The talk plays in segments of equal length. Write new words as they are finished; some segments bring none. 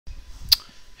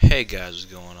Hey guys, what's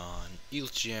going on?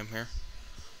 EagleGM here.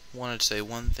 Wanted to say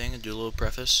one thing and do a little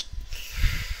preface.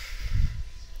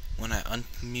 When I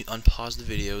unpaused the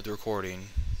video, the recording,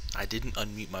 I didn't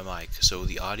unmute my mic, so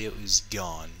the audio is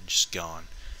gone, just gone.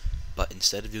 But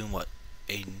instead of doing what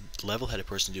a level-headed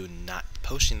person do and not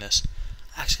posting this,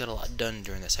 I actually got a lot done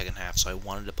during the second half, so I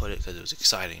wanted to put it because it was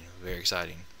exciting, very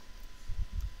exciting.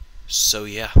 So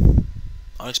yeah,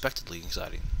 unexpectedly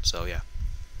exciting. So yeah.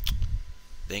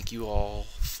 Thank you all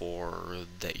for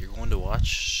that you're going to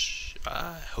watch.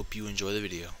 I hope you enjoy the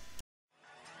video.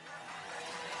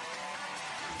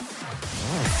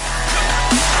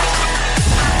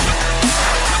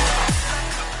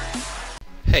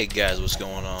 Hey guys, what's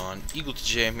going on?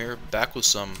 EagleGM here, back with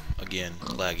some, again,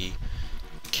 laggy,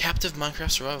 captive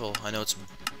Minecraft survival. I know it's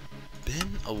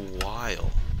been a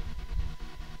while.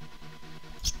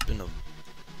 It's been a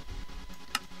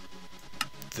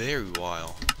very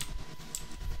while.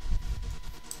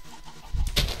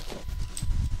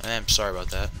 I am sorry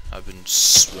about that. I've been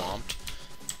swamped.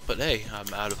 But hey,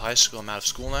 I'm out of high school. I'm out of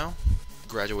school now.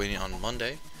 Graduating on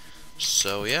Monday.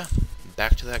 So yeah,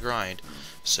 back to that grind.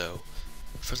 So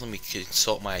first let me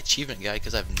consult my achievement guide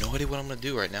because I have no idea what I'm going to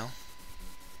do right now.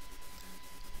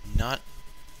 Not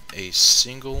a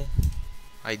single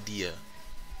idea.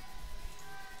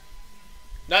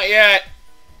 Not yet!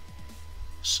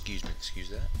 Excuse me,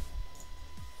 excuse that.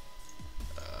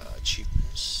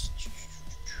 Achievements.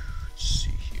 Let's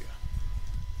see here.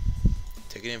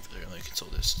 Take it in for there. Let me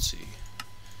consult this. Let's see.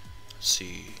 Let's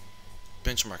see.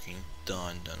 Benchmarking.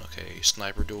 Done. Okay.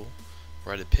 Sniper duel.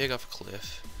 Ride a pig off a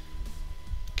cliff.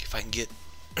 Okay, if I can get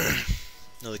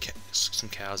some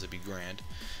cows, that'd be grand.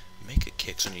 Make a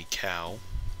kick, so I need cow.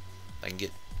 I can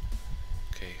get.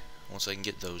 Okay. Once I can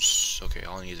get those. Okay,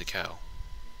 all I need is a cow.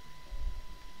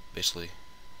 Basically,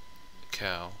 a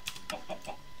cow.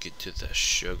 Get to the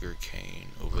sugar cane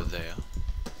over there.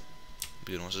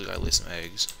 Good. Once I gotta lay some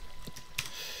eggs.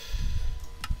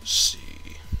 Let's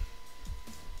see.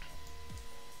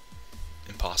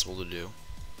 Impossible to do.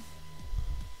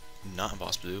 Not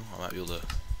impossible to do. I might be able to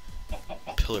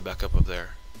pillar back up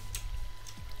there.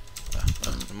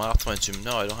 Am I optimized zoom?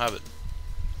 No, I don't have it.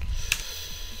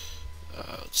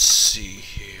 Let's see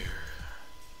here.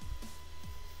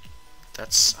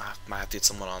 That's I might have to get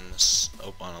someone on this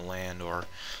on a land, or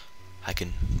I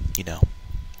can, you know,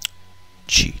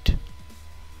 cheat.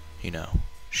 You know,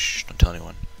 shh, don't tell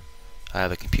anyone. I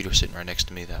have a computer sitting right next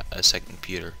to me, that a second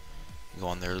computer. Go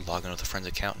on there, log in with a friend's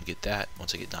account, and get that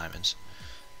once I get diamonds,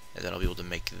 and then I'll be able to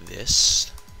make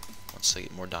this once I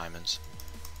get more diamonds.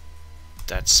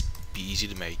 That's be easy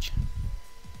to make.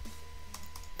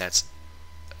 That's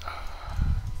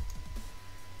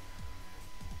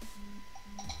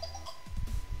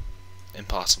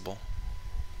impossible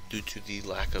due to the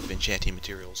lack of enchanting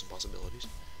materials and possibilities.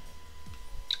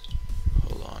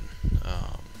 Hold on.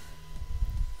 I'm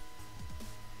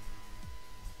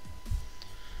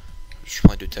just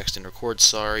trying to do text and record.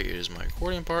 Sorry, it is my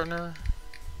recording partner.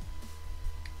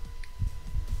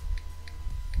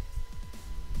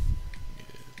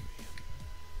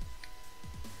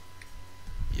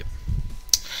 Yep.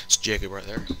 It's Jacob right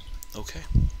there. Okay.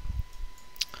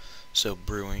 So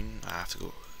brewing, I have to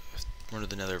go run to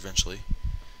the nether eventually.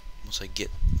 Once I get,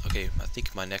 okay, I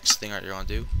think my next thing I want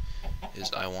to do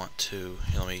is I want to,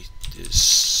 here, let me do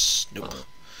this, nope,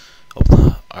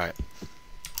 alright,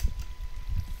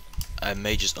 I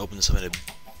may just open this up and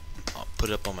put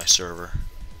it up on my server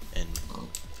and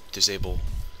disable,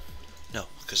 no,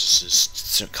 because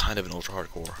this is kind of an ultra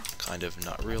hardcore, kind of,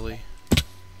 not really,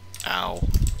 ow,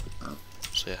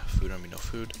 so yeah, food on me, no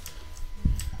food.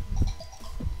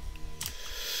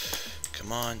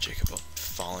 Come on, Jacob, I'm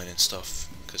falling and stuff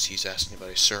because he's asking about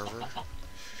a server.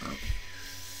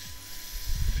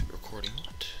 Recording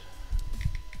what?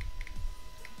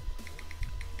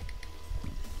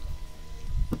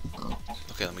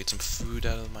 Okay, let me get some food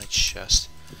out of my chest.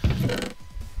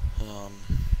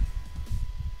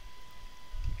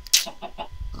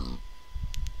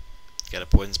 Got a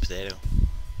poisonous potato.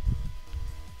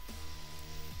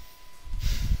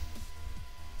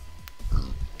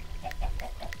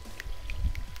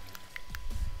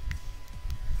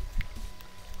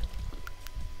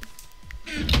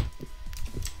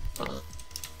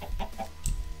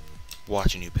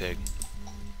 Watching you, pig.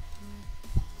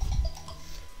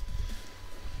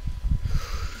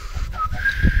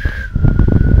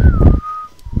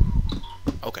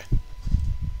 Okay.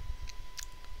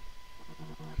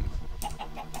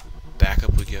 Back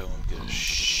up we go. I'm gonna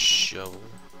shovel.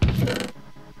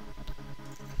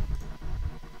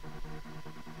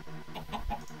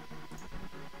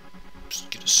 Just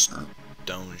get a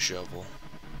stone shovel.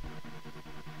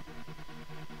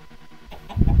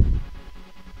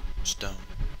 Stone.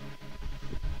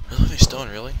 Really? Stone,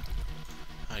 really?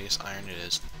 I guess iron it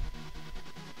is.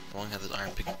 As long as I have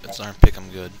this iron pick, I'm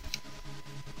good.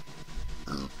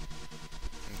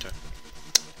 Okay.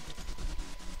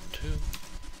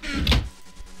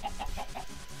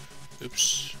 2.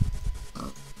 Oops.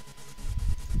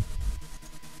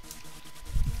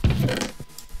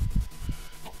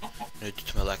 Due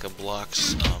to my lack of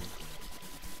blocks,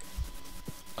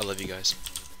 I love you guys.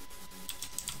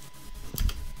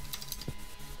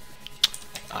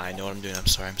 I know what I'm doing. I'm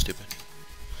sorry. I'm stupid.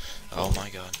 Oh my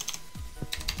god.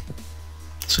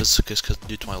 It's because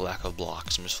due to my lack of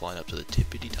blocks, I'm just flying up to the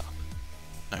tippity top.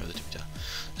 Not really the tippity top.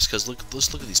 It's because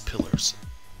let's look at these pillars.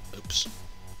 Oops.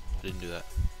 I didn't do that.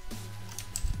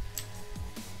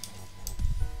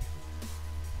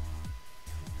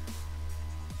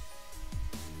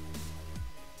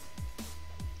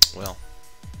 Well,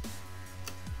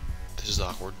 this is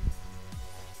awkward.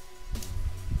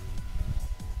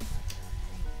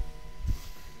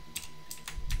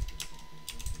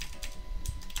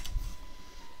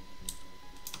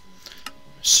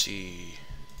 Let's see.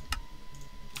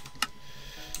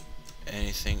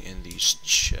 Anything in these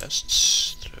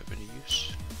chests that I have any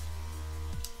use?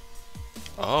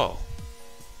 Oh.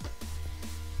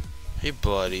 Hey,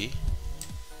 buddy.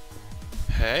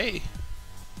 Hey.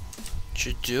 What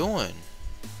you doing?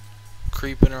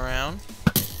 Creeping around?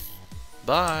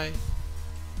 Bye.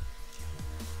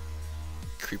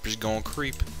 Creeper's gonna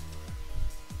creep.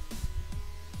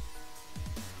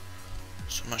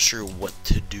 So I'm not sure what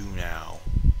to do now.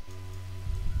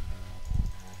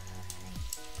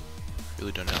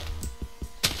 Really don't know.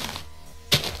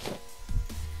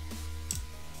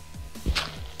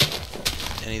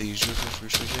 Any of these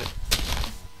roofers yet?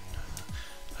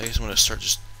 I guess I'm gonna start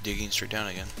just digging straight down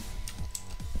again.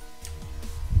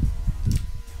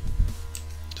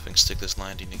 If I can stick this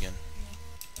landing again.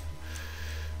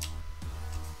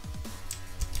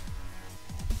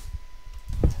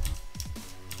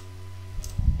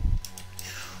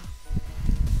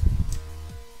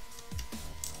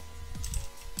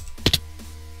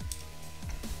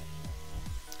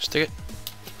 Stick it.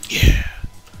 Yeah.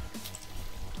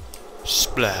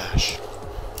 Splash.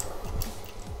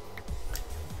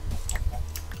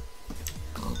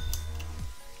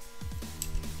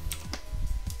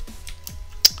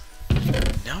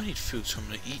 Now I need food, so I'm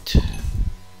gonna eat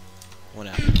one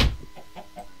apple.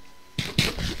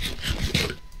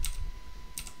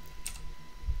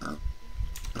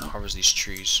 Harvest these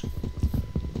trees.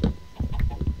 And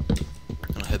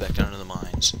I'll head back down to the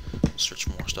mines. Search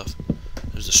more stuff.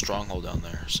 There's a stronghold down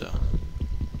there, so.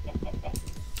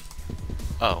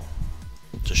 Oh.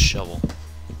 It's a shovel.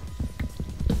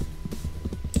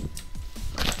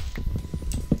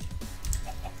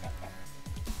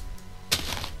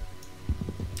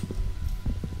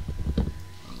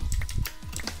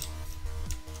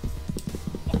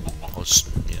 I'll just,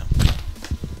 you know.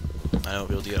 I won't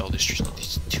be able to get all these trees.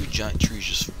 These two giant trees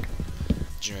just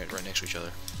generate right next to each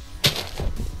other.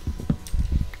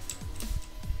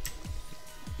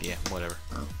 Yeah, whatever.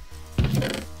 I'm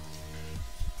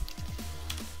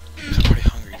already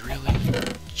hungry, really?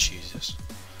 Jesus.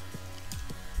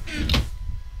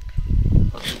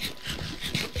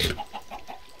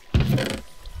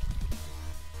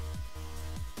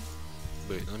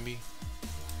 Wait, let me...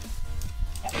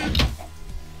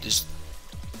 This...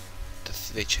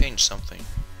 They changed something.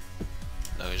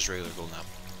 No, it's regular golden apple.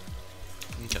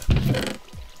 Okay.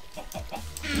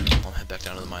 I'll head back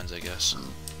down to the mines, I guess.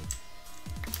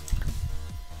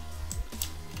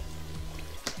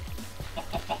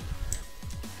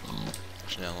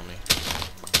 Now let me.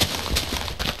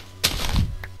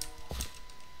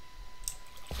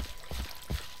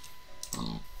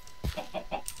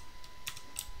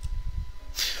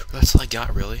 That's all I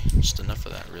got, really. Just enough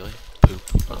of that, really. Poop.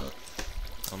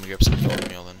 Let me grab some bone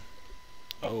meal then.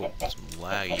 Oh, some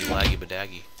laggy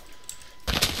badaggy.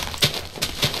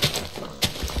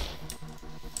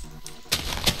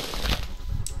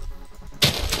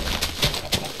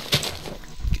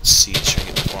 Get seeds, try to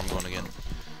get the farm going again.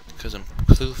 Because I'm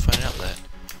clearly finding out that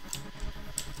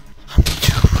I'm going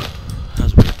to, that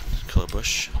was a weird color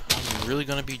bush, I'm really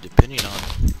going to be depending on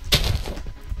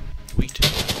wheat.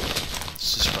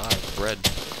 This is 5, bread.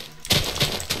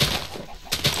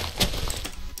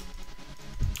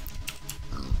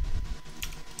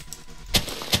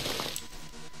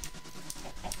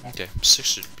 Okay, 6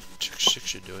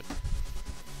 should do it.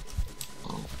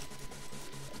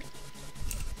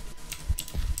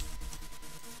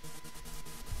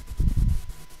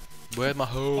 Where's my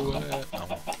hoe at?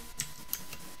 Oh.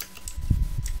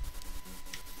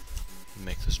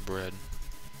 Make this bread.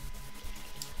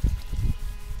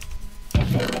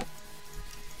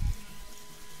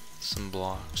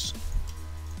 blocks.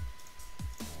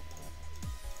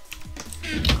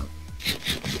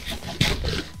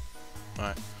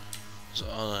 Alright. So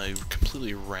on a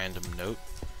completely random note,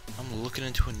 I'm looking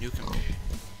into a new computer.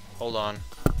 Hold on.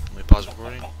 Let me pause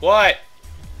recording. What?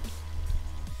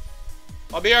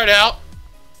 I'll be right out.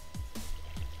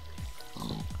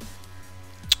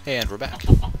 And we're back.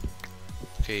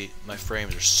 Okay, my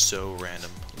frames are so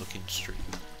random. Looking straight.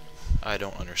 I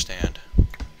don't understand.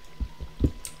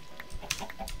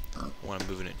 When I'm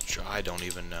moving it, I don't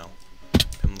even know.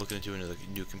 I'm looking into a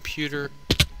new computer.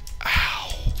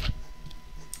 Ow!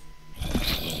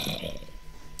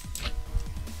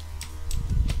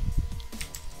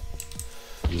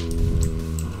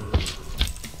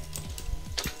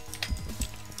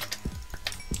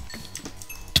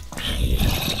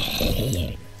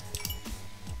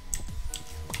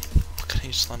 What can I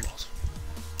use slime balls?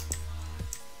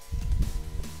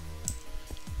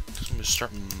 I'm just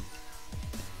starting.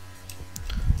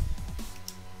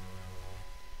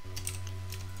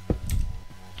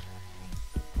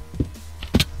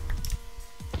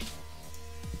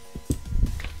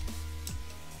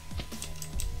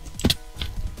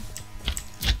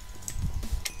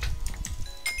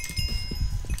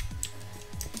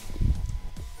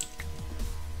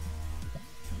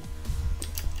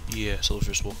 Yeah,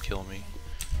 silverfish will kill me.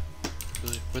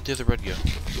 Where'd the other red go?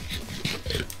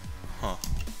 Huh.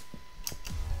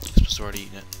 It's supposed to already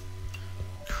eaten it.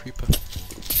 Creeper.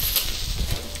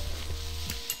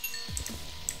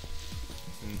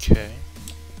 Okay.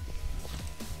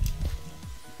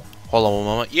 Hold on one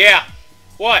moment. Yeah!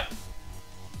 What?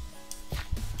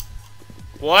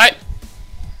 What?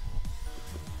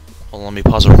 Hold on, let me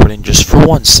pause the recording just for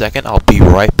 1 second. I'll be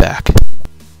right back.